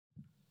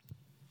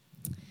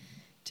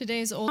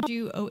Today's old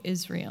you, O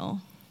Israel.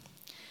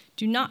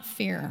 Do not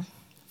fear,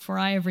 for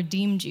I have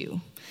redeemed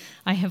you.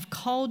 I have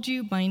called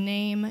you by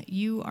name,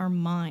 you are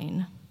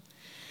mine.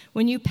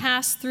 When you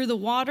pass through the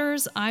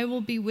waters, I will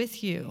be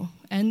with you,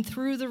 and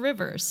through the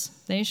rivers,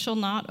 they shall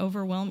not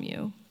overwhelm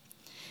you.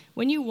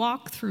 When you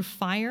walk through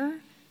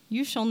fire,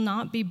 you shall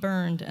not be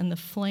burned, and the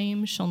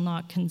flame shall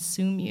not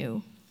consume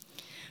you.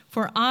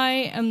 For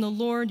I am the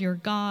Lord your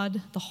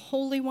God, the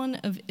Holy One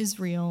of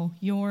Israel,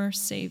 your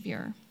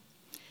Savior.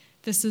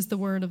 This is the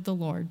word of the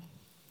Lord.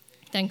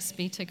 Thanks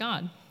be to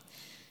God.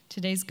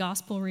 Today's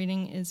gospel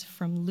reading is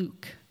from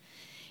Luke.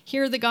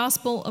 Hear the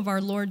gospel of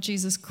our Lord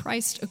Jesus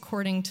Christ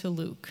according to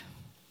Luke.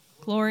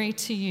 Glory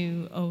to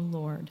you, O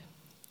Lord.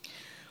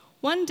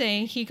 One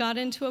day he got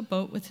into a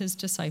boat with his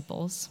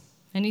disciples,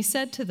 and he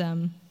said to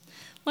them,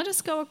 "Let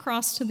us go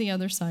across to the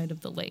other side of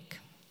the lake."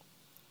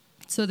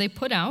 So they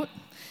put out,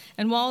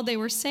 and while they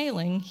were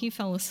sailing, he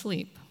fell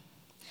asleep.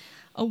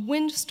 A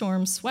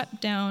windstorm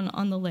swept down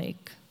on the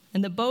lake,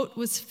 and the boat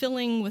was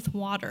filling with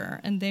water,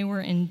 and they were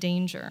in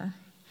danger.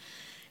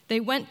 They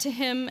went to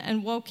him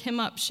and woke him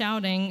up,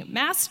 shouting,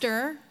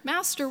 "Master,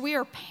 Master, we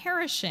are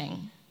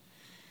perishing."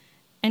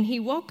 And he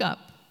woke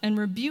up and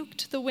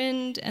rebuked the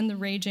wind and the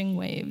raging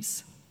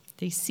waves.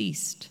 They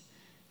ceased,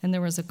 and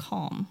there was a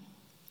calm.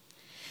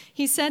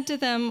 He said to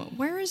them,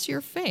 "Where is your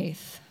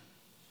faith?"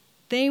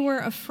 They were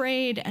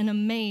afraid and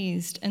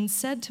amazed and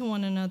said to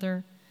one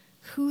another,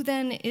 "Who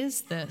then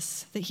is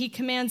this, that he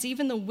commands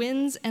even the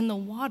winds and the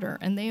water,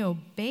 and they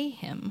obey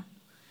him?"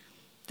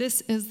 This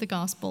is the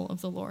gospel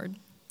of the Lord.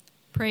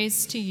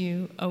 Praise to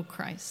you, O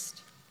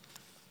Christ.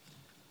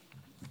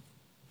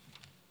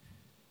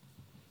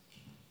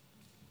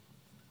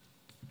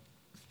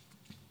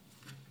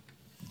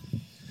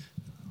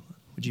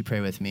 Would you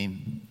pray with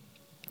me?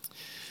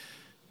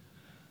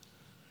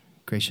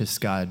 Gracious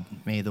God,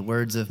 may the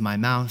words of my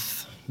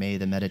mouth, may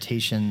the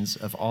meditations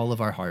of all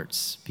of our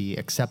hearts be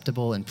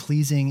acceptable and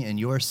pleasing in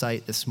your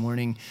sight this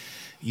morning.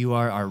 You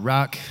are our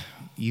rock,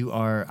 you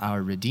are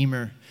our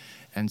Redeemer,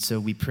 and so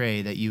we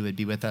pray that you would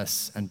be with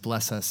us and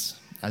bless us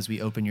as we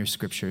open your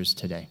scriptures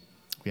today.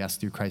 We ask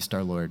through Christ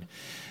our Lord.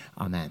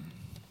 Amen.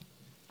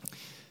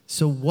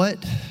 So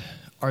what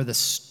are the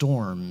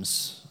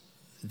storms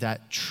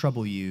that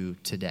trouble you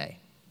today?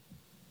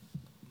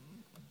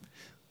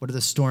 What are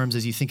the storms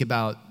as you think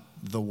about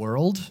the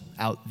world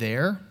out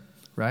there,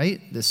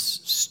 right? This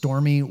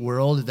stormy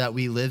world that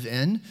we live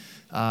in,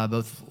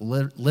 both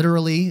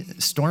literally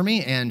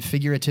stormy and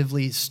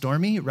figuratively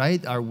stormy,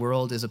 right? Our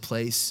world is a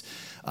place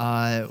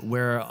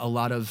where a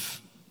lot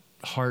of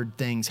hard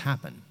things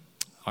happen.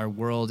 Our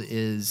world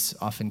is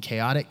often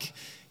chaotic,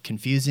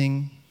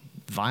 confusing,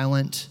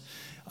 violent.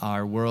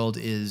 Our world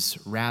is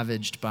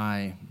ravaged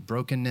by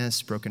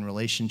brokenness, broken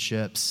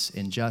relationships,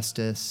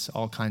 injustice,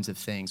 all kinds of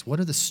things.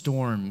 What are the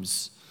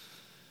storms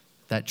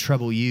that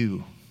trouble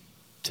you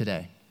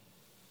today?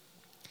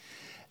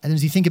 And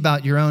as you think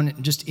about your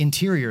own just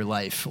interior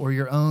life or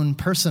your own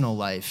personal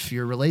life,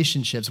 your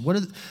relationships, what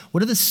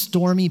are the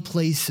stormy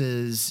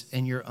places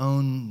in your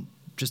own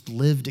just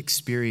lived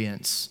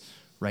experience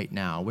right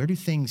now? Where do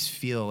things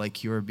feel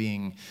like you're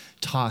being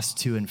tossed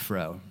to and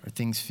fro, or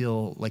things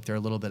feel like they're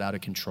a little bit out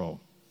of control,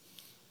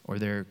 or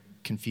they're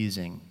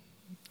confusing,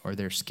 or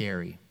they're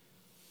scary?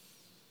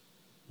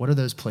 What are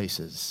those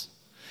places?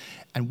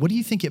 And what do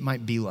you think it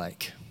might be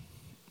like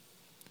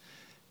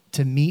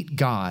to meet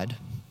God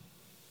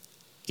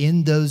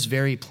in those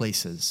very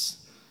places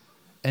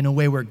in a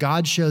way where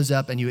God shows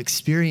up and you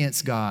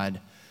experience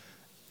God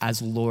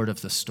as Lord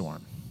of the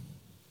storm?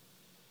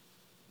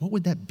 What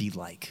would that be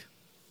like?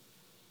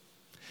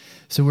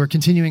 So we're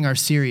continuing our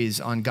series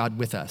on God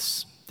with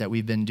us that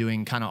we've been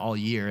doing kind of all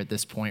year at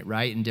this point,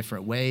 right? In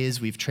different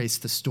ways. We've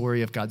traced the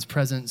story of God's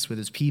presence with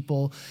his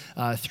people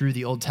through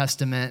the Old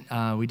Testament.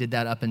 We did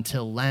that up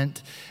until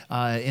Lent.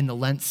 In the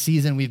Lent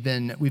season, we've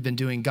been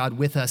doing God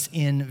with us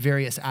in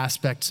various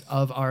aspects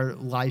of our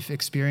life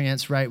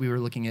experience, right? We were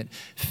looking at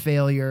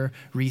failure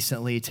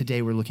recently.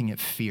 Today, we're looking at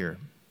fear.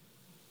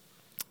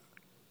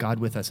 God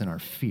with us in our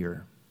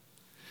fear.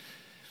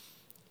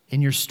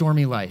 In your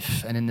stormy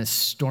life and in this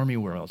stormy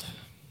world,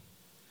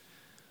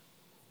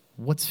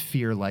 what's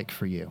fear like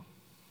for you?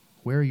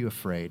 Where are you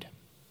afraid?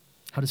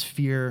 How does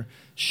fear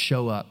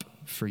show up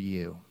for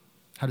you?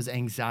 How does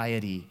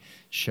anxiety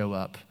show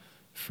up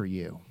for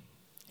you?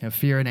 You know,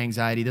 fear and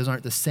anxiety, those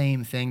aren't the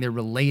same thing. They're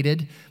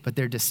related, but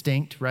they're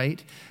distinct,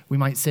 right? We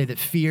might say that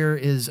fear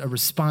is a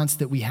response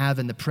that we have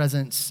in the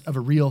presence of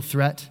a real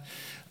threat.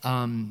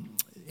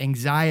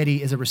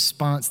 Anxiety is a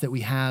response that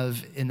we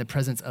have in the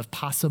presence of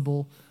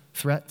possible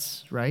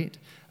threats, right?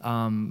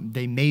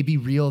 They may be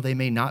real, they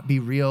may not be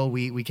real.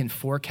 We can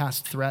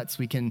forecast threats.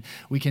 We can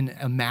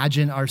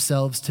imagine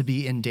ourselves to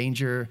be in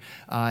danger,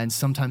 and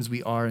sometimes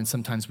we are and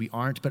sometimes we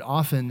aren't. But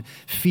often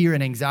fear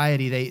and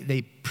anxiety,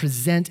 they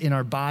present in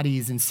our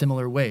bodies in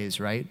similar ways,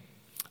 right?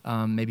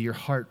 Maybe your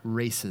heart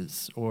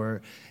races,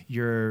 or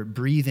your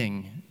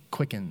breathing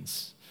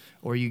quickens,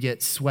 or you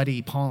get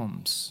sweaty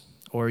palms,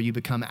 or you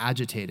become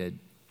agitated,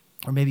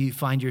 Or maybe you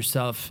find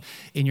yourself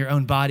in your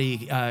own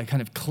body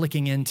kind of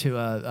clicking into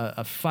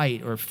a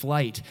fight or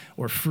flight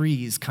or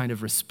freeze kind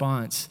of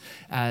response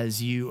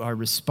as you are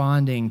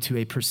responding to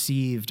a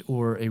perceived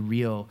or a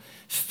real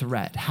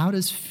threat. How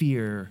does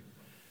fear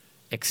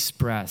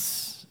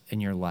express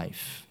in your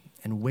life?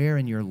 And where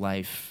in your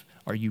life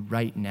are you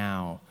right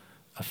now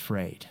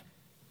afraid?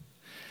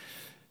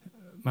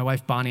 My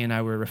wife Bonnie and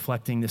I were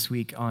reflecting this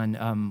week on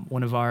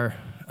one of our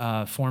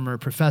former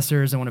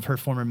professors and one of her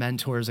former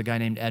mentors, a guy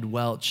named Ed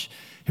Welch,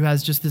 who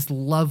has just this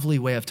lovely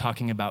way of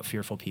talking about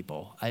fearful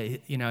people.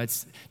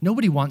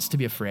 Nobody wants to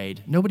be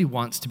afraid. Nobody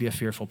wants to be a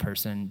fearful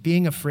person.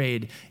 Being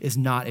afraid is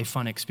not a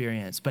fun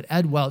experience. But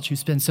Ed Welch, who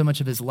spends so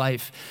much of his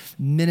life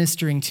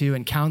ministering to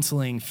and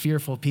counseling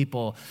fearful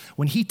people,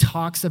 when he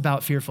talks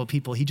about fearful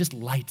people, he just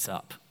lights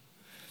up.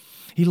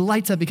 He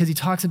lights up because he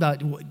talks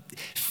about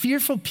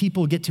fearful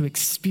people get to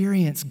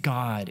experience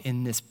God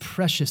in this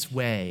precious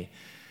way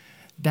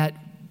that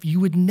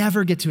you would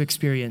never get to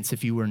experience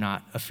if you were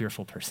not a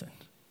fearful person.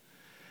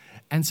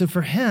 And so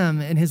for him,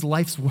 in his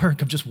life's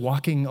work of just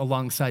walking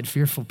alongside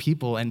fearful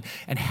people and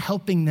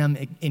helping them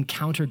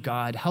encounter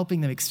God, helping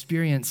them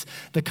experience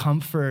the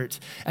comfort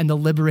and the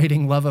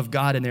liberating love of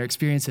God in their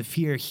experience of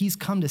fear, he's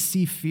come to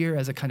see fear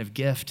as a kind of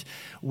gift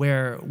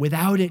where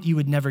without it, you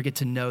would never get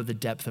to know the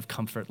depth of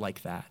comfort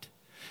like that.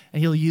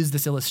 And he'll use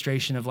this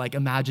illustration of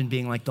imagine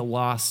being like the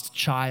lost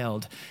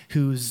child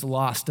who's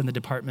lost in the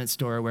department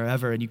store or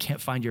wherever, and you can't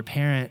find your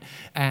parent,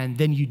 and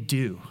then you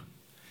do.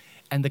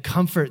 And the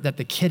comfort that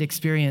the kid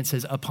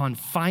experiences upon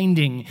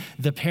finding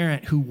the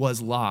parent who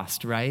was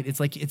lost, right?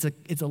 It's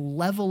a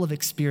level of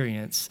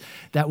experience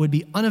that would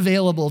be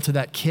unavailable to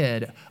that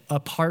kid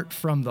apart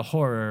from the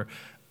horror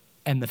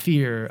and the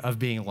fear of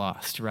being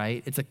lost,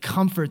 right? It's a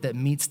comfort that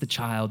meets the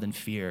child in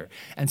fear.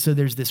 And so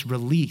there's this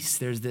release,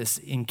 there's this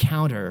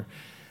encounter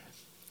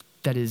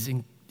that is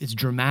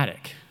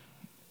dramatic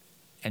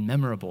and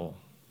memorable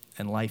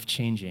and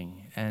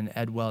life-changing. And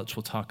Ed Welch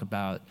will talk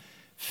about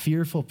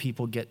fearful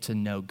people get to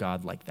know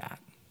God like that.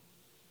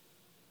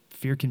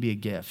 Fear can be a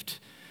gift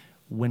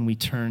when we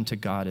turn to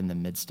God in the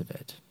midst of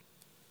it.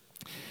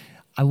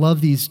 I love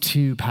these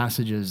two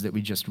passages that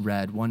we just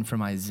read, one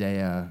from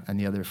Isaiah and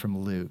the other from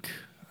Luke.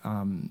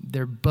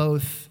 They're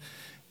both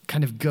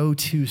kind of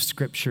go-to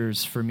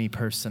scriptures for me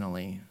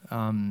personally.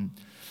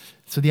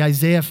 So the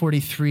Isaiah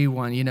 43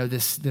 one,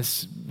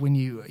 this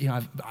when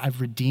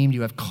I've redeemed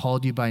you, I've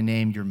called you by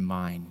name, you're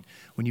mine.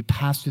 When you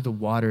pass through the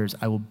waters,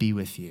 I will be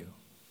with you,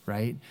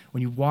 right?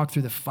 When you walk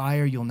through the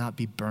fire, you'll not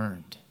be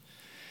burned.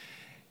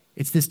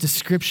 It's this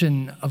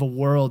description of a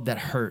world that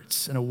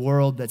hurts and a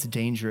world that's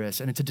dangerous.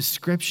 And it's a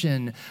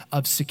description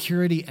of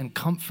security and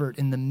comfort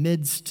in the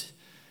midst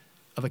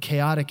of a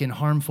chaotic and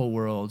harmful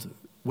world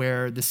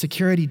where the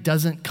security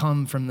doesn't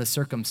come from the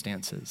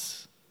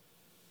circumstances,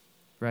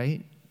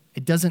 right?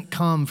 It doesn't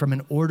come from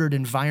an ordered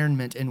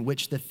environment in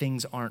which the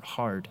things aren't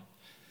hard,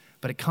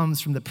 but it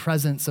comes from the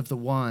presence of the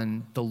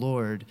one, the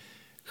Lord,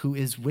 who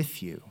is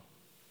with you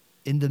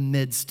in the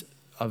midst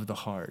of the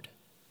hard.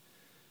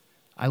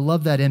 I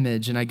love that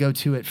image, and I go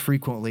to it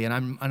frequently, and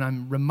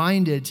I'm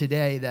reminded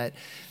today that,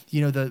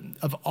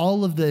 of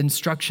all of the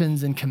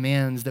instructions and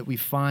commands that we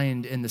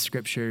find in the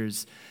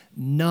scriptures,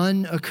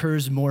 none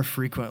occurs more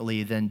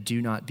frequently than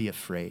do not be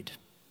afraid.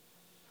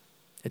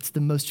 It's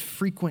the most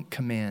frequent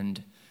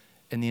command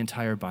in the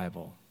entire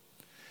Bible.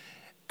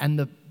 And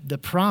the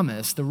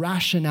promise, the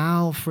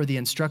rationale for the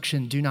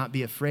instruction, do not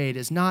be afraid,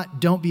 is not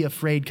don't be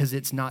afraid because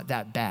it's not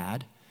that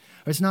bad,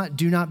 or it's not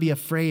do not be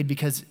afraid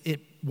because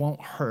it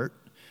won't hurt,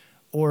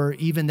 or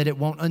even that it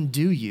won't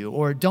undo you,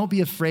 or don't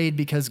be afraid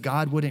because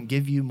God wouldn't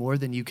give you more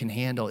than you can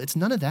handle. It's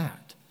none of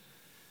that.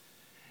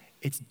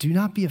 It's do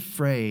not be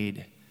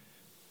afraid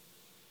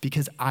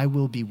because I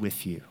will be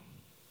with you.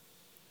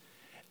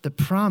 The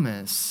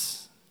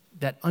promise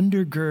that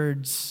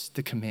undergirds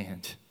the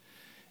command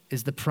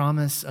is the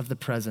promise of the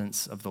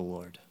presence of the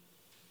Lord.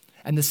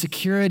 And the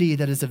security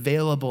that is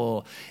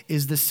available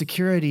is the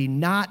security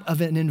not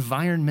of an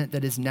environment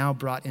that is now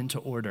brought into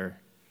order,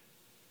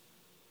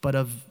 but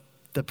of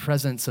the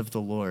presence of the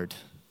Lord,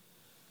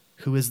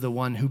 who is the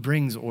one who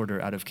brings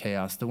order out of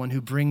chaos, the one who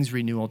brings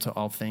renewal to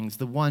all things,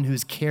 the one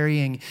who's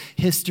carrying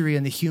history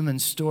and the human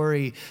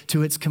story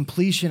to its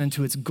completion and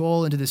to its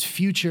goal, into this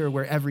future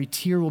where every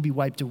tear will be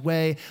wiped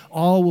away,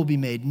 all will be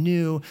made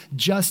new,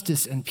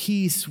 justice and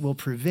peace will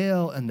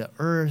prevail on the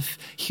earth,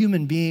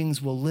 human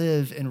beings will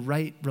live in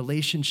right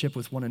relationship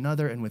with one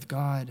another and with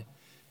God,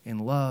 in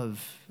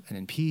love and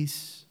in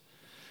peace.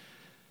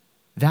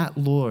 That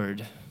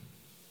Lord,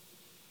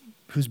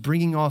 who's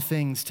bringing all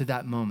things to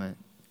that moment,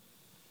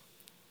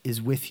 is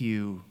with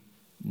you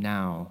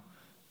now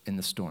in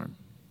the storm.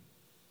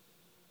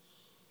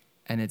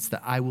 And it's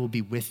the I will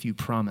be with you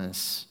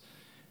promise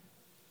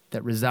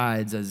that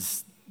resides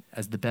as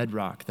the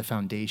bedrock, the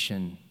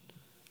foundation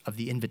of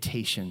the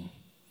invitation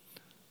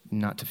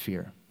not to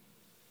fear.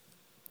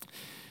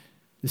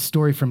 The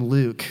story from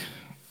Luke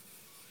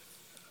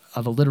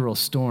of a literal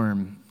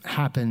storm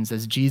happens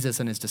as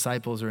Jesus and his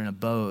disciples are in a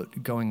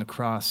boat going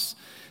across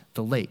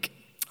the lake.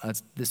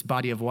 this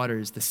body of water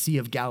is the Sea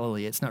of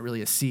Galilee. It's not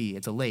really a sea,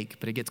 it's a lake,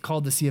 but it gets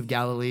called the Sea of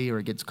Galilee, or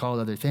it gets called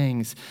other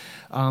things.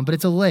 But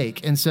it's a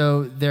lake, and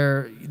so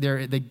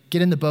they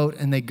get in the boat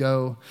and they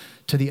go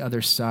to the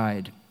other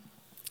side.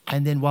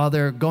 And then while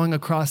they're going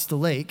across the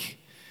lake,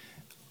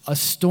 a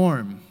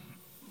storm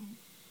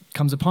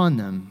comes upon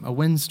them. A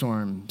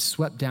windstorm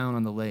swept down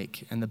on the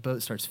lake, and the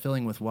boat starts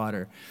filling with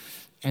water.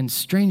 And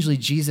strangely,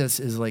 Jesus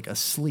is like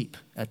asleep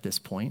at this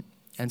point.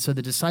 And so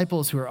the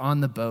disciples who are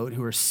on the boat,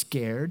 who are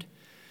scared,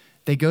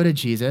 they go to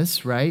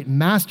Jesus, right?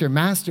 Master,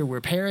 Master, we're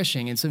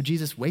perishing. And so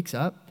Jesus wakes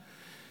up,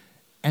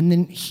 and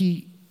then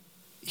he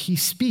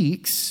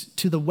speaks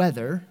to the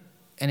weather,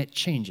 and it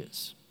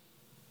changes.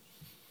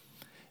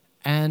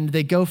 And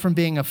they go from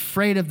being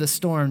afraid of the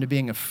storm to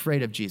being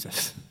afraid of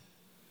Jesus,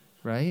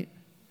 right?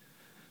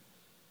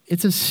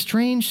 It's a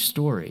strange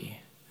story,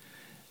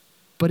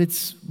 but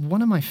it's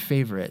one of my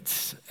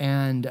favorites.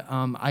 And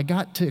I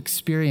got to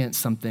experience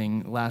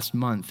something last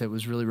month that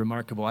was really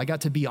remarkable. I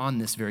got to be on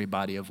this very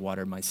body of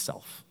water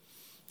myself.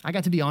 I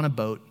got to be on a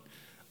boat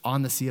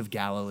on the Sea of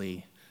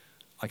Galilee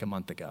like a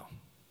month ago.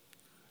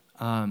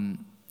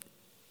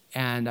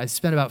 And I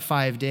spent about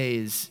 5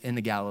 days in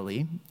the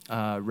Galilee,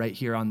 right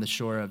here on the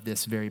shore of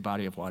this very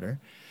body of water.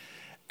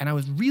 And I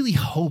was really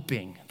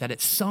hoping that at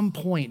some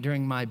point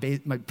during my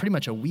pretty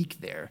much a week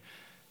there,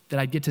 that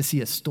I'd get to see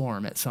a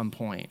storm at some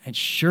point. And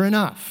sure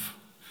enough,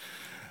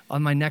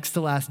 on my next to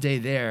last day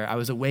there, I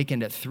was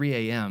awakened at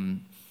 3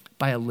 a.m.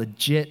 by a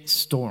legit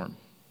storm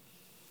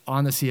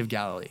on the Sea of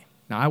Galilee.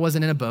 Now, I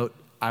wasn't in a boat.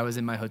 I was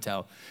in my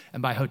hotel.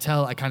 And by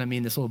hotel, I kind of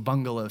mean this little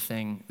bungalow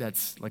thing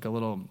that's like a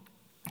little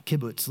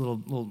kibbutz,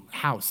 little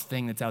house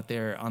thing that's out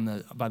there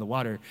by the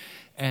water.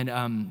 And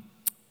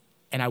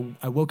I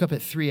woke up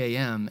at 3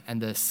 a.m. and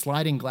the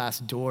sliding glass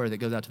door that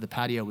goes out to the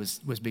patio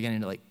was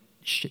beginning to like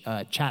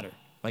chatter,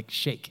 like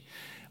shake.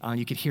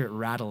 You could hear it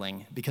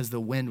rattling because the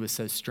wind was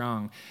so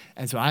strong.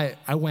 And so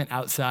I went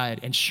outside,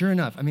 and sure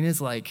enough, I mean,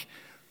 it's like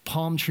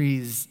palm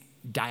trees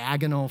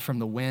diagonal from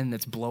the wind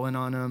that's blowing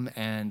on them,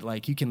 and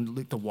like you can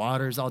look, the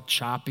water's all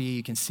choppy,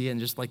 you can see it, and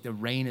just like the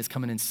rain is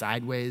coming in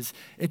sideways.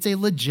 It's a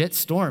legit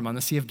storm on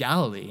the Sea of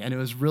Galilee, and it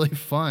was really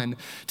fun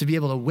to be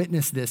able to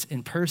witness this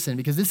in person,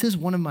 because this is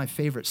one of my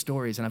favorite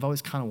stories, and I've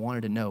always kind of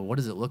wanted to know, what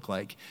does it look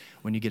like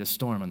when you get a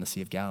storm on the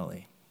Sea of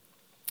Galilee?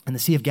 And the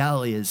Sea of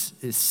Galilee is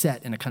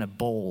set in a kind of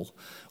bowl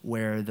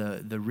where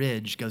the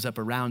ridge goes up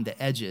around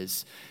the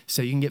edges,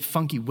 so you can get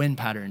funky wind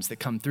patterns that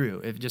come through.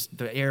 If just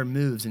the air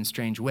moves in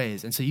strange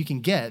ways, and so you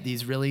can get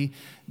these really,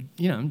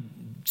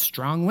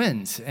 strong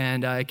winds,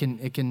 and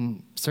it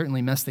can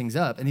certainly mess things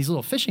up. And these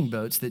little fishing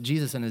boats that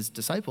Jesus and his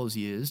disciples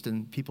used,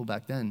 and people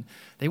back then,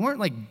 they weren't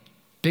like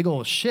big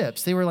old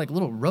ships; they were like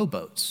little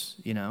rowboats,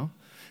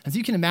 And so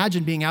you can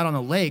imagine being out on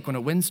a lake when a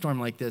windstorm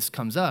like this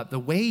comes up. The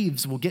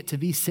waves will get to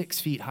be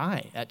 6 feet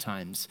high at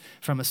times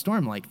from a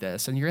storm like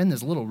this, and you're in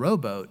this little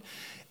rowboat.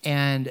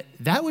 And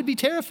that would be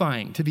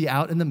terrifying, to be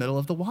out in the middle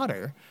of the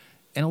water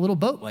in a little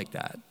boat like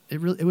that. It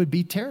would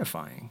be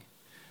terrifying.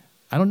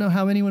 I don't know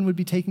how anyone would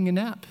be taking a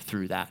nap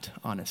through that,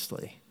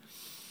 honestly.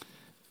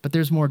 But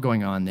there's more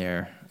going on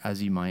there,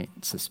 as you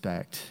might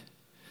suspect.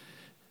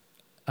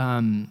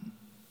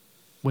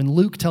 When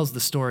Luke tells the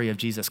story of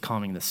Jesus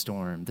calming the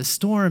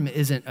storm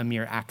isn't a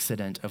mere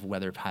accident of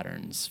weather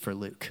patterns for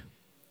Luke.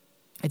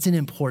 It's an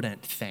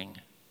important thing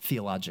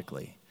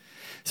theologically.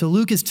 So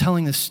Luke is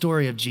telling the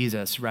story of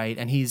Jesus, right?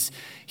 And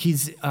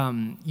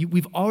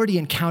we've already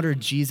encountered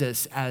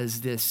Jesus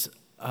as this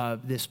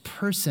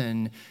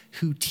person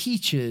who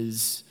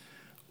teaches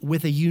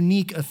with a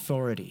unique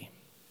authority.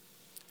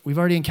 We've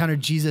already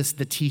encountered Jesus,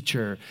 the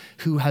teacher,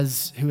 who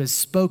has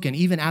spoken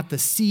even at the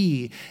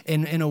sea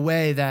in a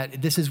way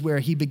that this is where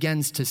he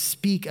begins to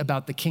speak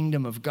about the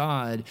kingdom of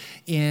God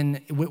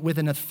with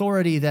an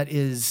authority that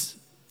is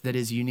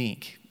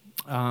unique.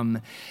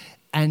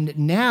 And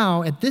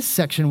now at this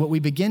section, what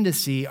we begin to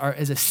see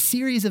is a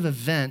series of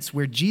events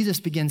where Jesus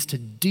begins to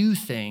do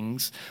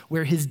things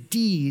where his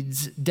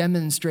deeds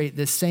demonstrate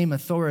this same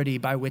authority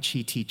by which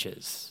he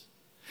teaches.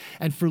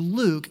 And for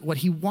Luke, what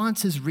he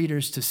wants his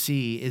readers to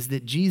see is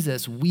that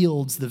Jesus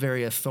wields the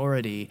very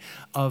authority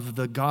of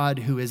the God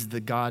who is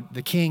the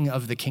king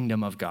of the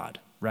kingdom of God,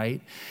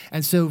 right?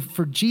 And so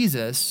for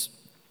Jesus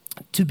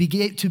to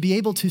be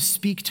able to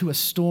speak to a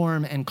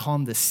storm and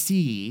calm the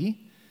sea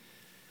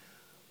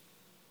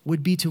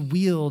would be to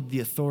wield the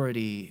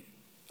authority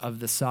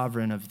of the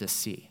sovereign of the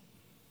sea,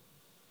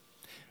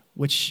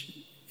 which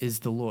is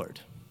the Lord.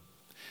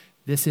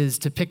 This is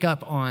to pick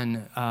up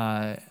on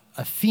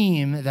a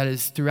theme that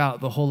is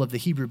throughout the whole of the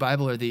Hebrew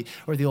Bible or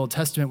the Old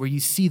Testament, where you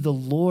see the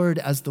Lord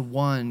as the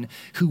one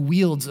who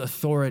wields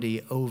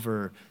authority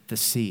over the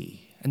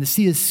sea. And the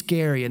sea is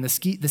scary, and the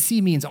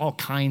sea means all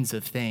kinds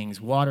of things.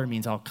 Water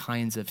means all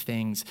kinds of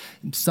things.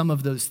 Some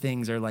of those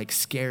things are like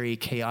scary,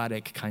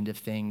 chaotic kind of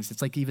things.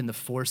 It's like even the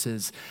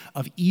forces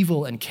of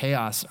evil and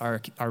chaos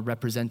are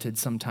represented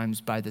sometimes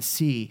by the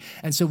sea.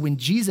 And so when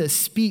Jesus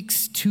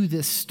speaks to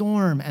this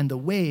storm and the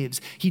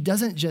waves, he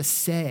doesn't just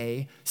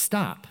say,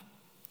 stop.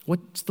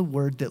 What's the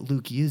word that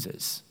Luke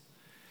uses?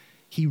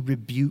 He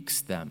rebukes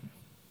them.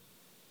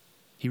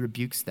 He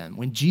rebukes them.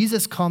 When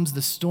Jesus calms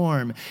the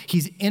storm,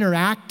 he's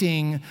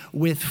interacting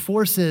with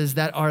forces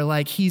that are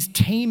like he's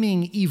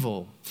taming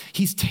evil.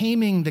 He's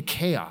taming the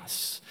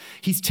chaos.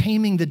 He's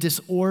taming the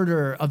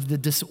disorder of the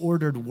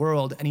disordered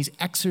world, and he's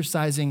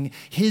exercising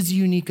his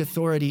unique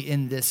authority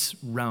in this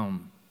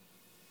realm.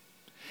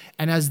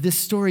 And as this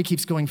story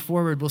keeps going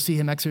forward, we'll see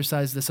him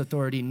exercise this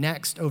authority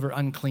next over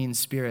unclean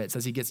spirits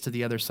as he gets to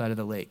the other side of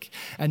the lake,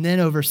 and then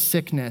over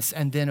sickness,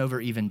 and then over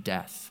even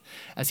death,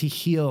 as he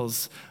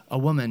heals a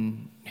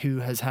woman who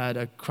has had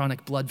a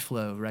chronic blood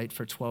flow, right,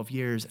 for 12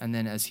 years, and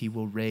then as he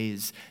will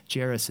raise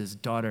Jairus'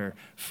 daughter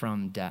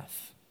from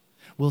death.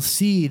 We'll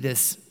see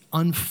this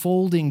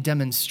unfolding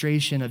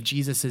demonstration of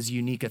Jesus'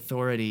 unique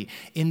authority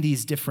in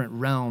these different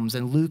realms.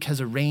 And Luke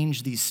has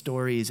arranged these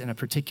stories in a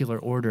particular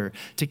order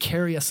to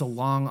carry us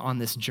along on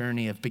this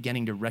journey of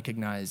beginning to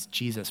recognize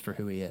Jesus for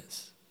who he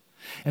is.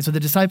 And so the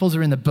disciples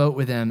are in the boat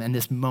with him, and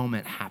this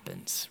moment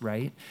happens,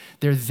 right?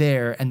 They're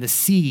there, and the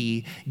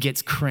sea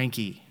gets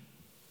cranky,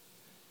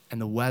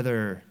 and the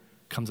weather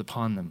comes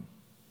upon them,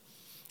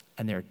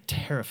 and they're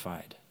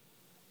terrified,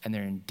 and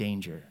they're in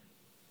danger,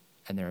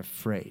 and they're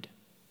afraid.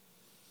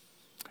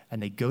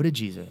 And they go to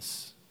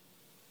Jesus,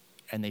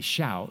 and they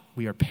shout,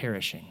 "We are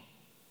perishing."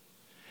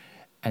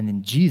 And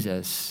then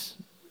Jesus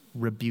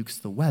rebukes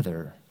the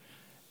weather,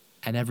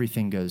 and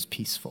everything goes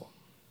peaceful.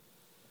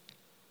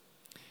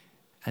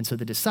 And so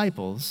the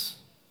disciples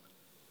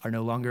are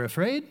no longer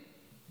afraid.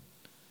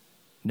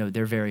 No,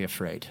 they're very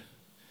afraid.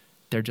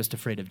 They're just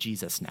afraid of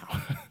Jesus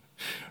now,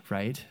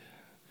 right?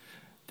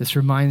 This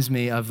reminds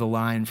me of the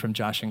line from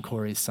Josh and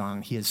Corey's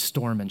song, "He is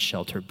storm and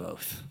shelter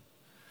both."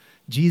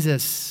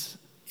 Jesus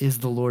is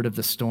the Lord of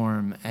the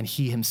storm, and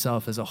he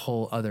himself is a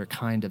whole other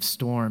kind of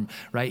storm,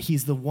 right?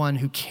 He's the one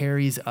who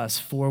carries us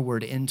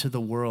forward into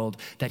the world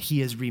that he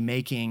is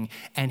remaking,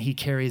 and he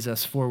carries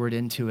us forward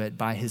into it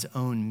by his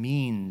own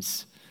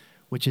means,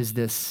 which is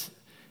this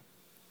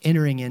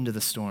entering into the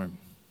storm,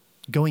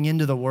 going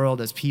into the world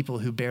as people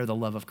who bear the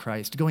love of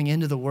Christ, going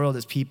into the world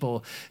as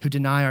people who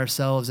deny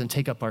ourselves and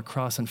take up our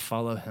cross and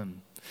follow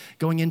him.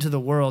 Going into the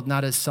world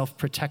not as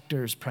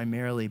self-protectors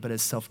primarily, but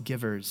as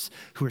self-givers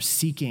who are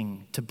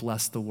seeking to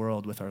bless the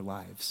world with our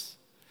lives.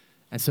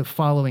 And so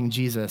following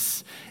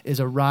Jesus is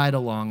a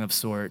ride-along of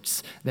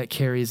sorts that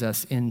carries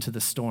us into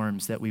the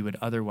storms that we would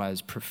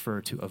otherwise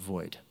prefer to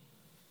avoid.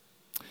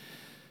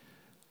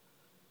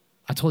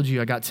 I told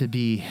you I got to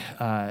be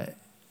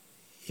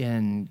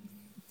in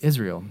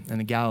Israel, in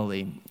the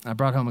Galilee. I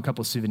brought home a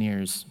couple of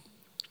souvenirs,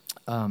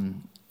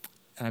 and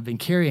I've been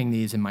carrying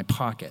these in my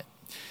pocket.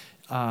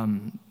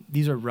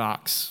 These are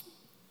rocks.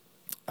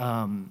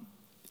 And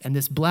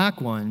this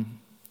black one,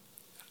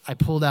 I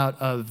pulled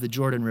out of the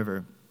Jordan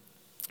River.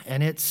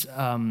 And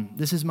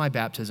this is my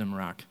baptism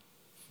rock.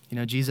 You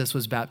know, Jesus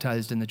was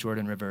baptized in the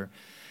Jordan River.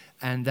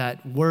 And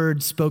that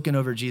word spoken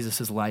over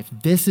Jesus' life,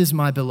 "This is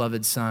my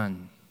beloved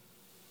son."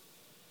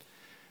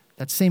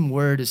 That same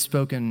word is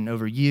spoken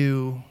over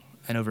you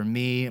and over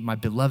me, my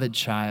beloved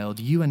child,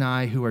 you and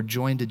I who are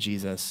joined to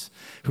Jesus,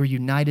 who are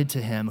united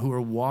to him, who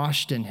are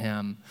washed in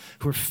him,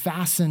 who are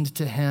fastened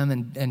to him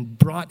and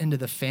brought into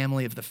the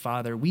family of the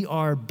Father. We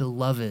are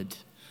beloved.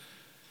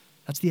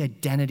 That's the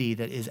identity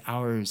that is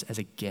ours as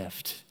a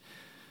gift.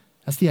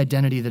 That's the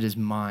identity that is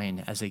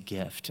mine as a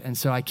gift. And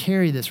so I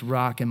carry this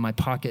rock in my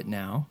pocket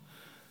now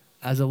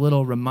as a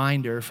little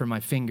reminder for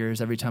my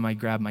fingers every time I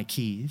grab my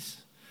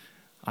keys.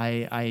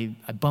 I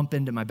bump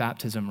into my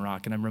baptism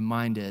rock and I'm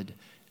reminded,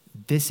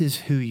 this is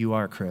who you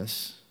are,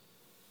 Chris.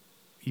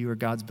 You are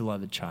God's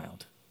beloved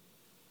child.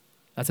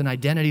 That's an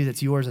identity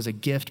that's yours as a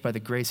gift by the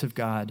grace of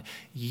God.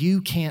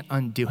 You can't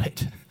undo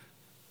it.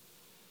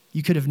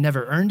 You could have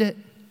never earned it,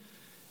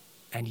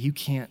 and you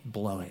can't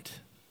blow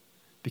it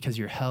because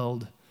you're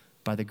held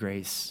by the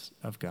grace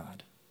of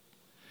God.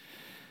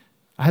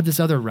 I have this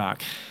other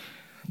rock,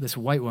 this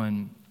white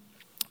one.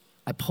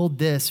 I pulled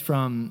this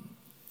from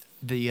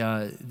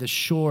the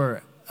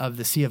shore of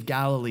the Sea of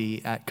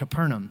Galilee at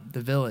Capernaum,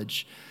 the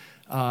village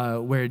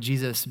where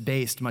Jesus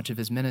based much of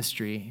his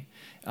ministry,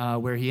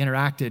 where he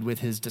interacted with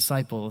his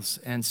disciples.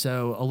 And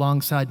so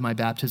alongside my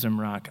baptism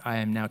rock, I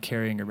am now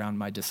carrying around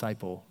my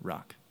disciple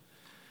rock.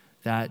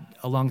 That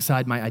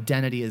alongside my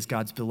identity as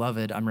God's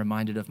beloved, I'm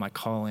reminded of my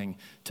calling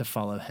to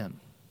follow him.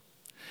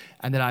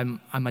 And that I'm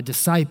a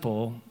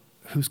disciple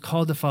who's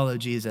called to follow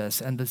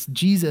Jesus. And this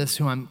Jesus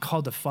who I'm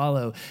called to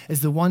follow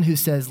is the one who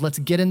says, let's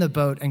get in the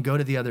boat and go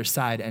to the other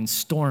side, and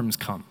storms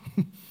come.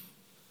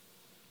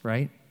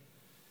 Right?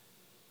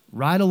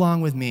 Ride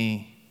along with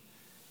me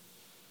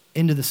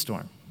into the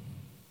storm.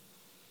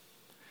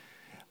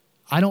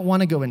 I don't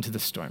want to go into the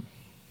storm.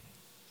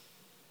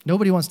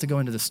 Nobody wants to go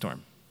into the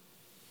storm.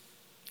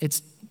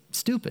 It's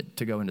stupid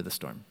to go into the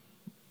storm.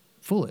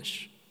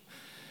 Foolish.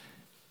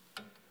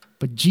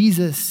 But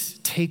Jesus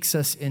takes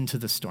us into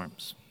the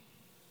storms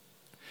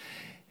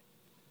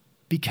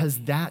because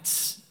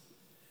that's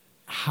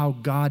how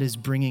God is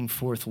bringing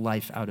forth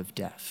life out of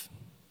death.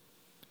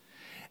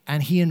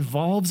 And he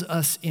involves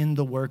us in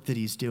the work that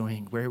he's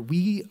doing, where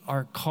we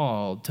are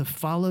called to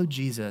follow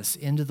Jesus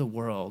into the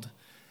world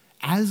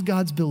as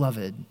God's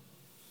beloved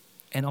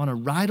and on a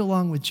ride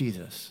along with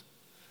Jesus,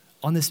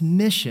 on this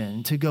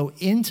mission to go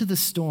into the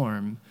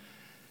storm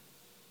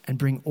and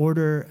bring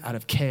order out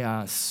of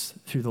chaos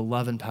through the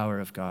love and power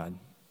of God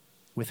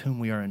with whom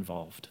we are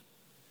involved.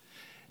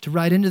 To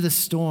ride into the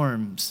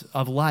storms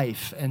of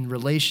life and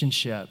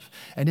relationship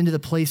and into the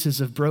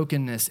places of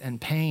brokenness and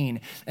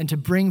pain, and to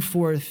bring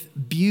forth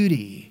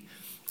beauty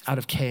out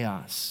of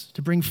chaos,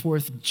 to bring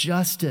forth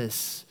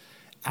justice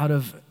out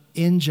of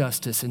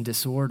injustice and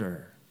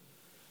disorder,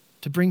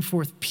 to bring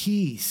forth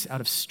peace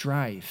out of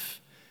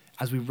strife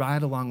as we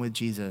ride along with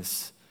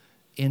Jesus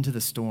into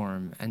the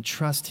storm and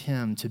trust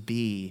him to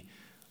be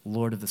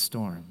Lord of the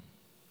storm.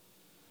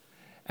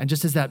 And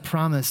just as that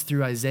promise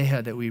through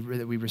Isaiah that we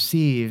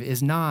receive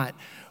is not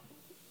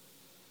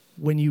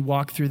when you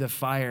walk through the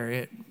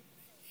fire,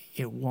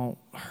 it won't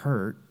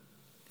hurt,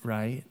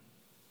 right?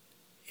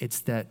 It's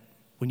that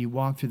when you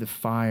walk through the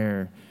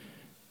fire,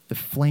 the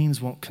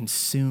flames won't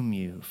consume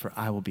you, for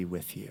I will be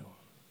with you.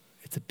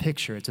 It's a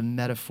picture, it's a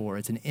metaphor,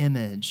 it's an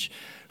image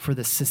for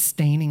the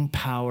sustaining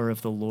power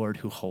of the Lord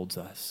who holds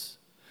us.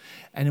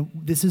 And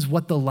this is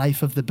what the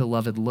life of the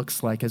beloved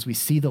looks like as we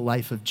see the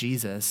life of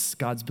Jesus,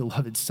 God's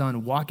beloved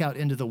son, walk out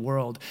into the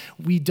world.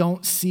 We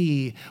don't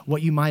see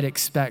what you might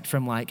expect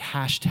from like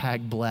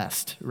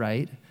 #blessed,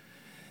 right?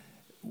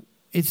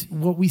 It's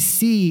what we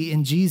see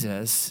in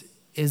Jesus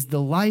is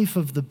the life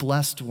of the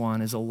blessed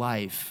one is a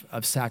life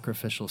of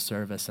sacrificial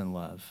service and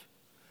love.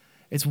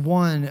 It's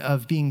one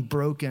of being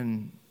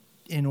broken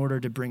in order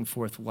to bring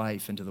forth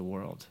life into the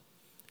world.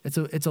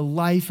 It's a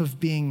life of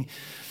being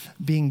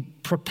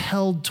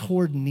propelled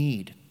toward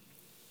need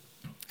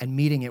and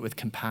meeting it with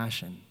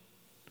compassion,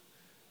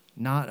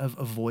 not of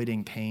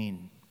avoiding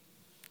pain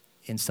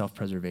in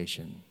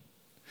self-preservation.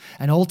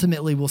 And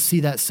ultimately, we'll see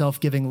that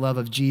self-giving love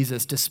of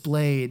Jesus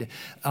displayed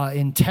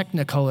in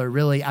technicolor,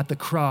 really, at the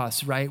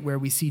cross, right? Where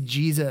we see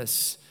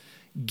Jesus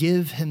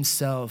give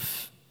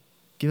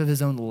of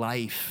his own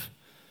life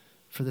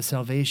for the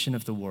salvation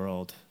of the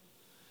world,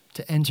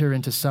 to enter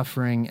into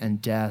suffering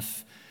and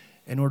death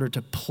in order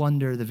to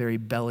plunder the very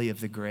belly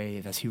of the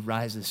grave as he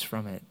rises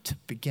from it to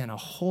begin a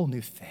whole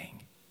new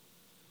thing.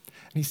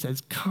 And he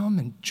says, come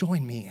and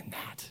join me in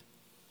that.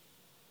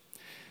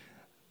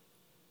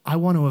 I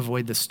want to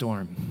avoid the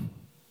storm,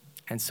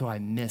 and so I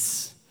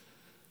miss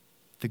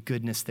the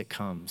goodness that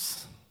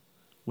comes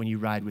when you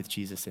ride with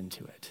Jesus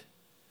into it.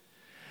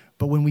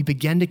 But when we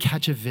begin to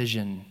catch a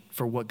vision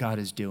for what God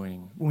is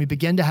doing, when we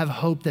begin to have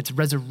hope that's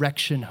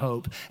resurrection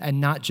hope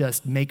and not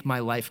just make my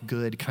life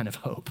good kind of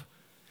hope,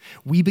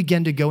 we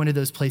begin to go into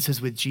those places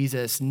with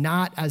Jesus,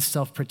 not as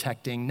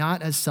self-protecting,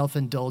 not as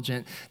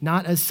self-indulgent,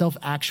 not as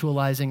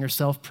self-actualizing or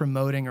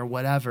self-promoting or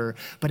whatever,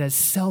 but as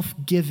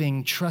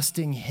self-giving,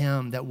 trusting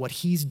him that what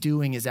he's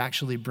doing is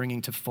actually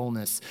bringing to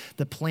fullness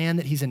the plan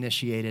that he's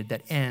initiated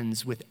that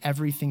ends with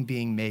everything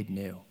being made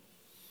new.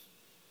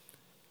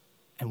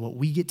 And what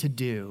we get to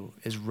do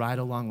is ride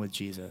along with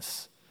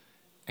Jesus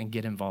and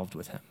get involved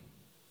with him.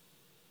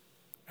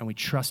 And we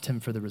trust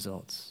him for the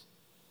results.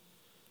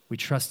 We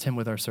trust him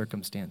with our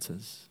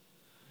circumstances.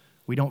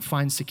 We don't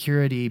find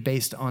security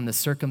based on the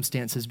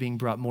circumstances being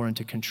brought more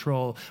into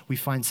control. We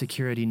find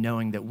security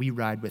knowing that we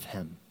ride with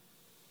him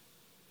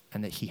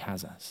and that he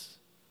has us.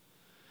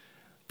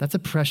 That's a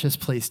precious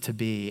place to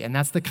be. And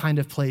that's the kind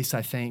of place,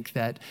 I think,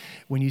 that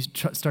when you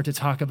start to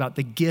talk about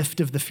the gift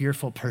of the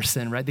fearful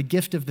person, right? The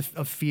gift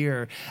of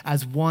fear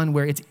as one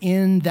where it's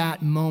in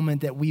that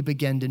moment that we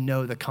begin to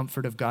know the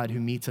comfort of God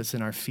who meets us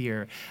in our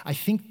fear. I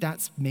think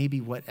that's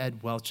maybe what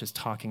Ed Welch is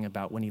talking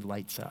about when he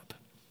lights up.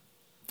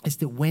 It's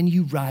that when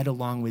you ride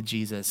along with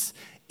Jesus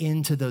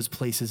into those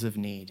places of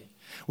need,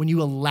 when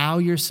you allow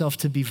yourself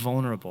to be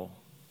vulnerable,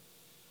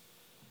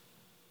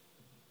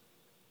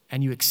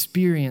 and you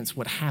experience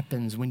what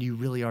happens when you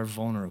really are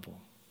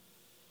vulnerable,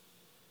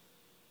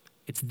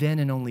 it's then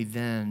and only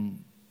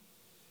then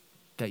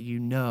that you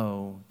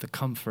know the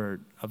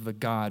comfort of the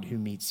God who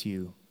meets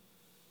you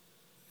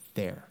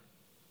there,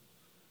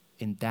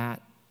 in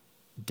that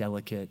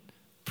delicate,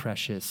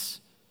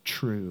 precious,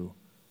 true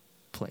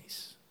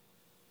place.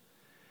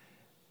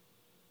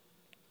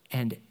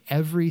 And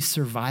every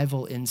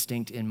survival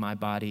instinct in my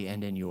body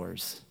and in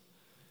yours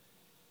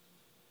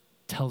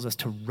tells us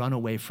to run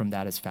away from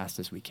that as fast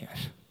as we can.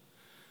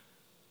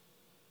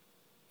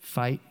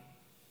 Fight,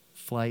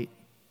 flight,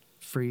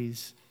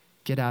 freeze,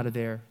 get out of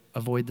there,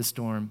 avoid the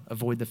storm,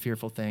 avoid the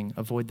fearful thing,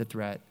 avoid the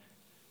threat,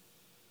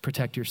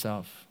 protect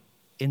yourself,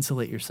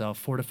 insulate yourself,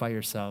 fortify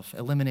yourself,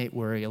 eliminate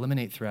worry,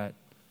 eliminate threat.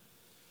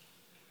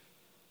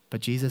 But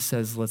Jesus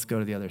says, let's go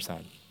to the other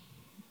side.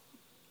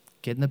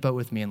 Get in the boat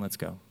with me and let's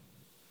go.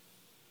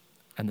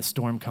 And the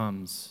storm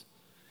comes.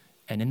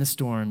 And in the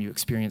storm, you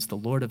experience the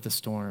Lord of the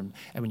storm.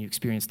 And when you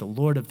experience the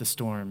Lord of the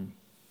storm,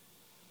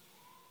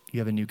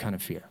 you have a new kind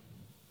of fear.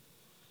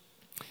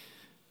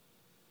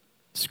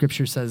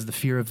 Scripture says the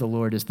fear of the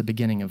Lord is the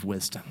beginning of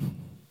wisdom.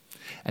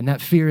 And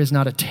that fear is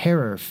not a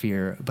terror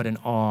fear, but an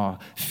awe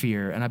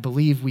fear. And I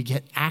believe we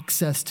get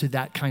access to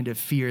that kind of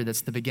fear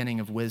that's the beginning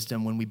of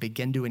wisdom when we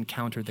begin to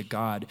encounter the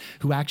God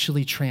who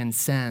actually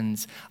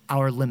transcends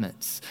our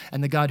limits,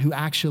 and the God who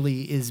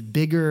actually is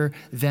bigger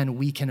than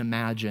we can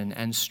imagine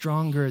and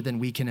stronger than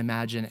we can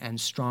imagine and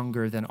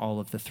stronger than all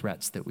of the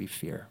threats that we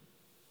fear.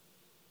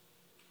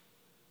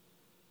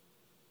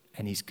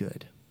 And he's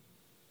good.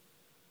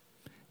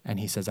 And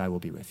he says, I will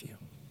be with you.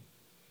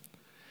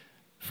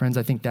 Friends,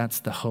 I think that's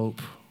the hope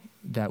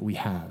that we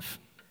have.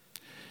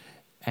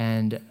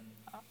 And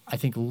I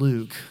think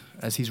Luke,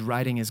 as he's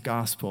writing his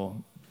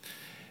gospel,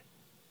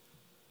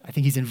 I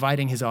think he's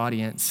inviting his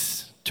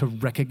audience to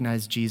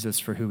recognize Jesus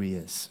for who he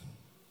is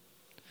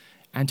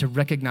and to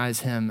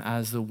recognize him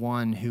as the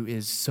one who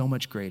is so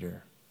much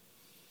greater,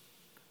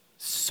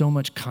 so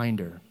much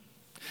kinder,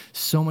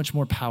 so much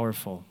more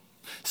powerful,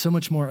 so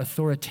much more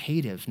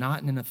authoritative,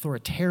 not in an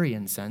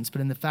authoritarian sense,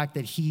 but in the fact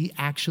that he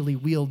actually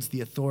wields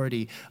the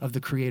authority of the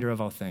creator of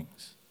all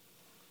things.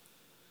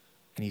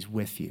 And he's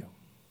with you.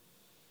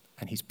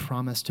 And he's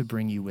promised to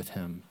bring you with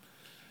him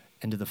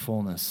into the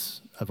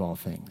fullness of all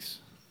things.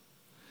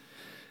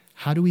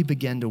 How do we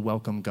begin to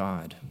welcome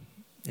God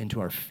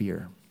into our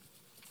fear?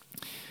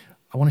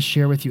 I want to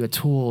share with you a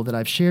tool that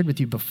I've shared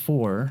with you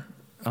before,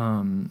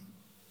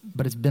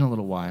 but it's been a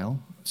little while,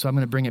 so I'm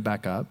going to bring it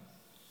back up.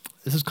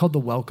 This is called the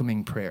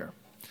welcoming prayer.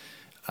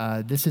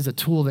 This is a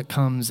tool that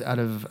comes out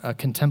of a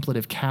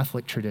contemplative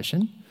Catholic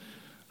tradition.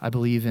 I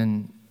believe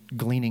in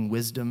gleaning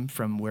wisdom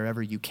from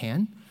wherever you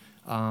can.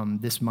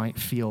 This might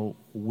feel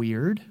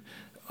weird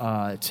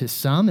to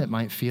some. It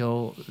might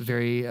feel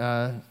very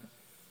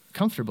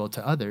comfortable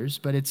to others,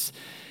 but it's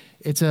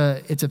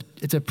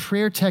a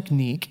prayer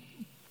technique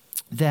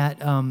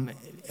that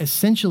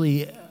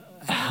essentially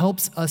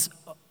helps us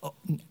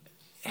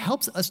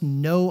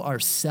know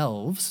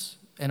ourselves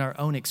and our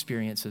own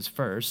experiences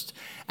first,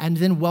 and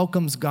then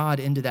welcomes God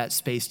into that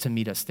space to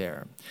meet us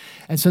there.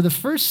 And so the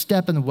first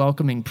step in the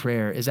welcoming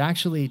prayer is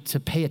actually to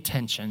pay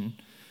attention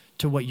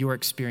to what you're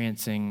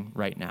experiencing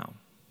right now.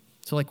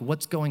 So like,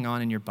 what's going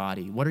on in your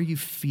body? What are you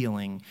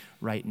feeling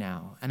right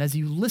now? And as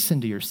you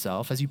listen to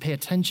yourself, as you pay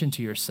attention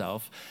to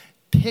yourself,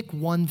 pick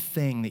one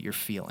thing that you're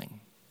feeling.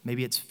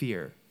 Maybe it's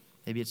fear.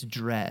 Maybe it's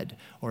dread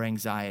or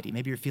anxiety.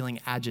 Maybe you're feeling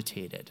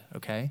agitated,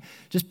 okay?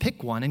 Just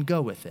pick one and go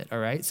with it, all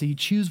right? So you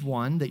choose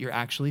one that you're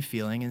actually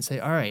feeling and say,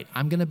 all right,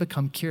 I'm going to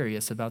become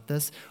curious about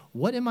this.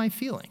 What am I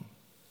feeling?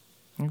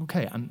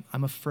 Okay,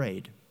 I'm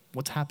afraid.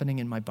 What's happening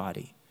in my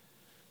body?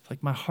 It's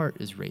like my heart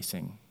is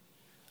racing.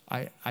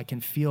 I can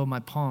feel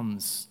my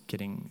palms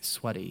getting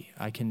sweaty.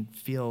 I can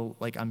feel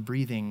like I'm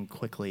breathing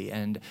quickly.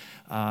 And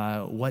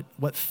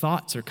what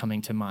thoughts are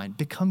coming to mind?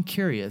 Become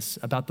curious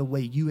about the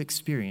way you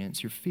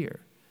experience your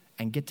fear,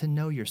 and get to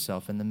know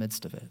yourself in the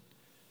midst of it.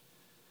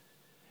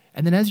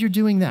 And then as you're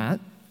doing that,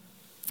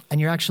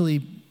 and you're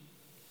actually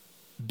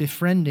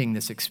befriending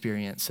this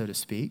experience, so to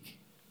speak,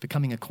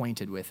 becoming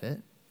acquainted with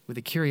it, with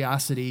a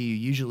curiosity you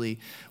usually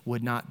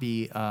would not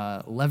be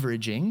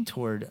leveraging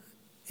toward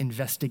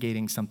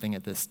investigating something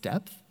at this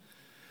depth,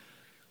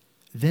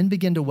 then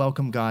begin to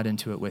welcome God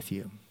into it with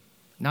you.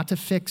 Not to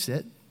fix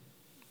it,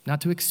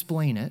 not to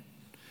explain it,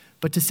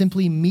 but to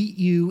simply meet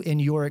you in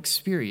your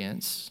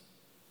experience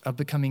of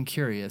becoming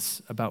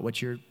curious about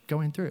what you're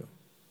going through.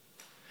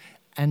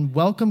 And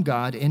welcome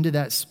God into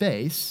that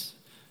space,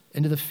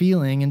 into the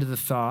feeling, into the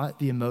thought,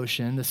 the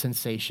emotion, the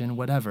sensation,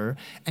 whatever,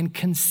 and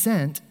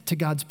consent to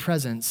God's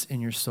presence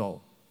in your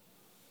soul.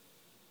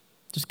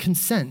 Just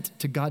consent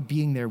to God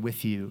being there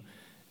with you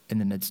in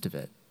the midst of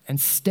it.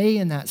 And stay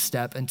in that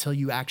step until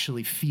you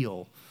actually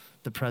feel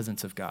the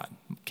presence of God.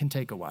 It can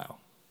take a while.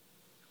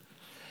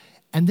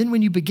 And then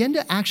when you begin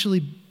to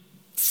actually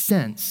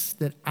sense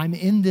that I'm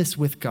in this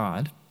with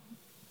God,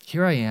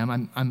 here I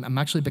am, I'm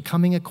actually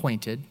becoming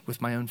acquainted with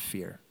my own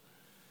fear.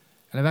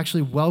 And I've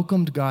actually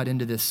welcomed God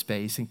into this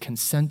space and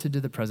consented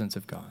to the presence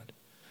of God.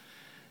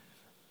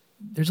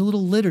 There's a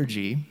little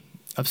liturgy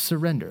of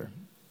surrender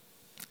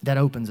that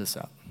opens us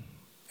up.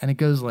 And it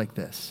goes like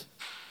this.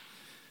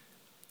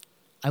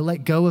 I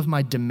let go of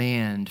my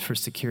demand for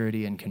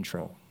security and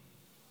control.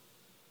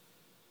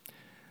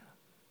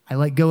 I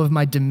let go of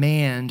my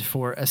demand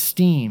for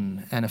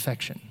esteem and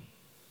affection.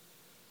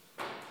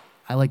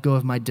 I let go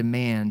of my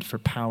demand for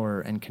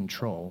power and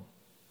control.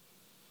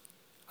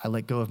 I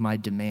let go of my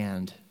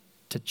demand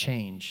to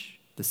change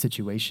the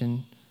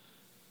situation,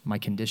 my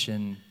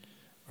condition,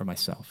 or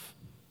myself.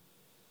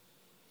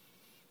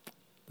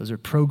 Those are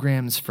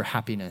programs for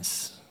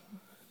happiness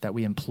that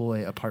we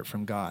employ apart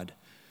from God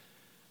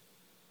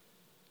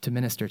to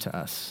minister to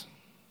us.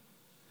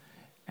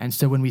 And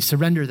so when we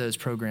surrender those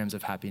programs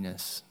of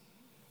happiness,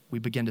 we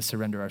begin to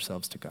surrender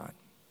ourselves to God.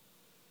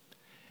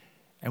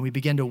 And we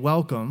begin to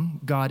welcome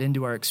God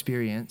into our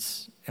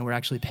experience, and we're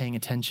actually paying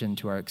attention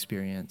to our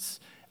experience,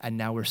 and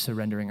now we're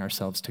surrendering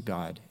ourselves to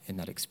God in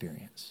that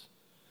experience.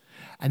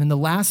 And then the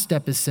last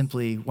step is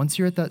simply, once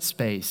you're at that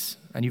space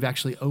and you've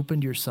actually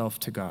opened yourself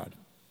to God,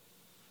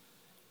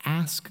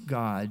 ask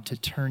God to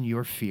turn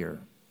your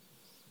fear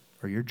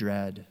or your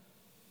dread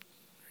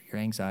or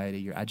your anxiety,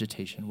 your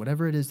agitation,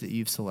 whatever it is that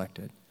you've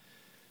selected,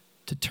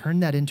 to turn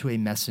that into a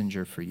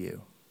messenger for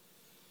you.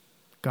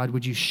 God,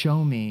 would you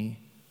show me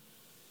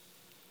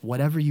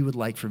whatever you would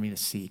like for me to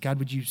see? God,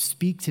 would you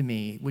speak to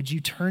me? Would you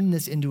turn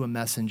this into a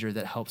messenger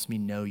that helps me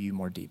know you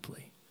more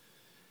deeply?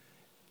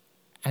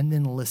 And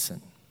then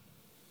listen.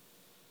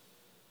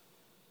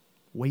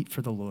 Wait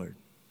for the Lord.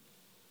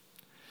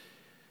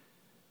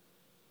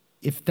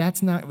 If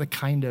that's not the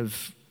kind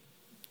of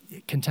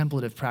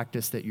contemplative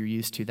practice that you're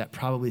used to, that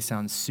probably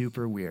sounds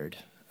super weird,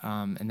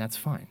 and that's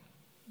fine.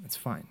 That's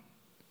fine.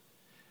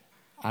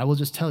 I will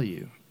just tell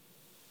you,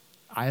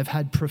 I have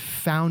had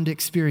profound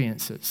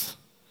experiences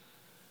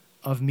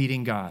of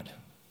meeting God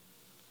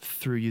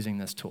through using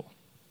this tool.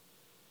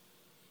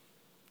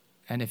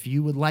 And if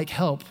you would like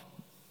help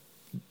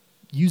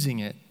using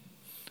it,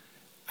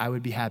 I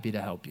would be happy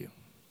to help you.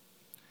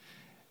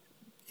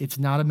 It's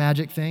not a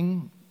magic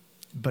thing,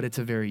 but it's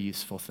a very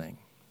useful thing.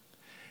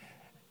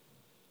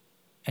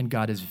 And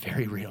God is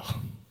very real.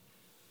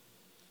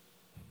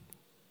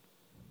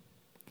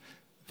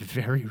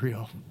 Very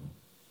real.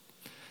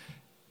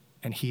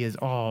 And he is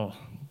all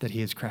that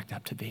he is cracked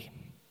up to be.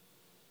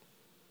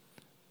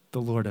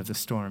 The Lord of the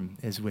storm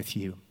is with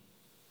you,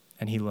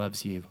 and he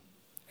loves you,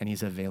 and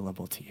he's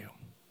available to you.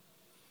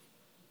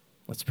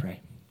 Let's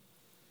pray.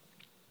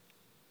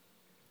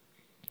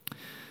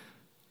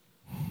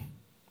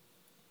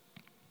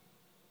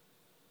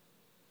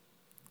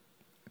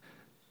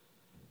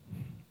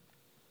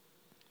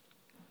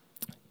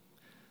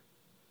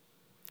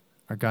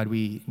 Our God,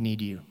 we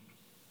need you.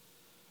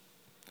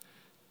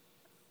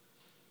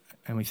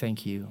 And we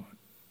thank you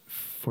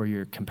for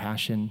your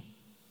compassion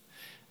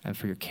and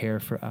for your care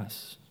for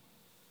us.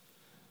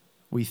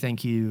 We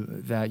thank you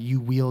that you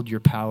wield your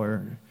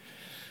power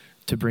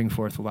to bring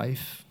forth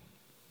life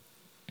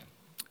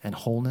and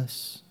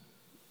wholeness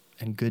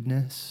and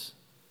goodness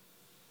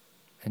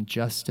and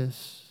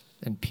justice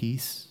and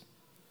peace.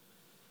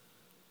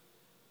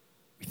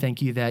 We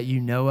thank you that you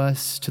know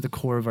us to the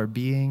core of our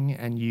being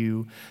and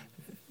you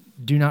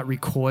do not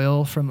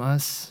recoil from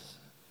us.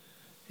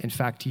 In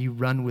fact, you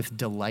run with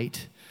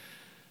delight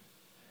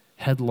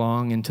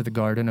headlong into the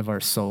garden of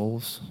our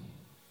souls.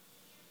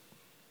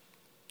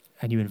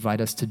 And you invite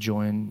us to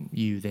join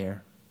you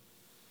there.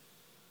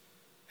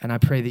 And I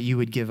pray that you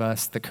would give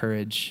us the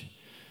courage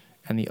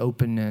and the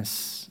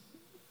openness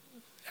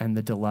and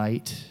the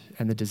delight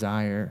and the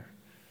desire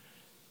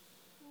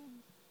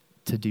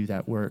to do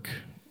that work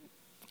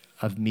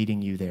of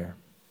meeting you there.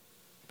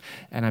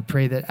 And I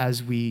pray that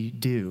as we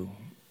do,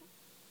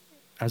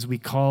 as we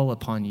call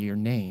upon your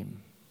name,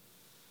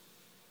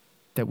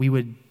 that we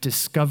would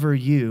discover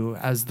you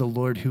as the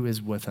Lord who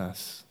is with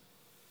us,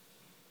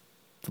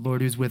 the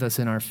Lord who's with us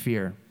in our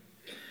fear,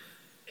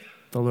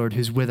 the Lord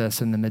who's with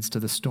us in the midst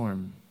of the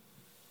storm,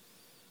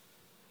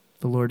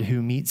 the Lord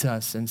who meets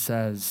us and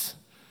says,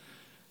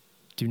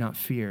 "Do not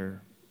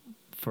fear,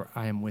 for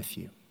I am with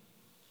you."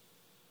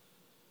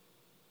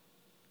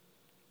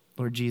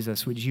 Lord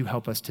Jesus, would you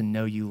help us to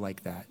know you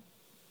like that?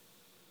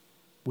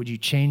 Would you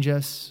change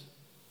us?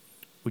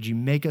 Would you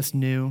make us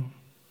new?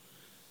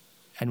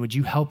 And would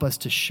you help us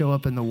to show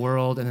up in the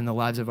world and in the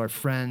lives of our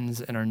friends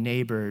and our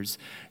neighbors,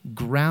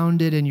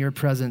 grounded in your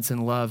presence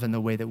and love in the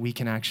way that we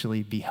can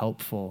actually be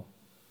helpful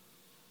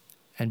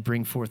and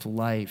bring forth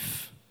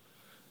life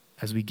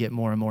as we get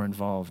more and more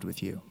involved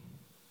with you.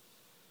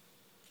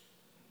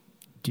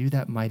 Do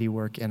that mighty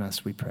work in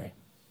us, we pray.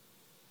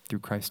 Through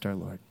Christ our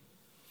Lord.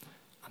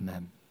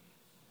 Amen.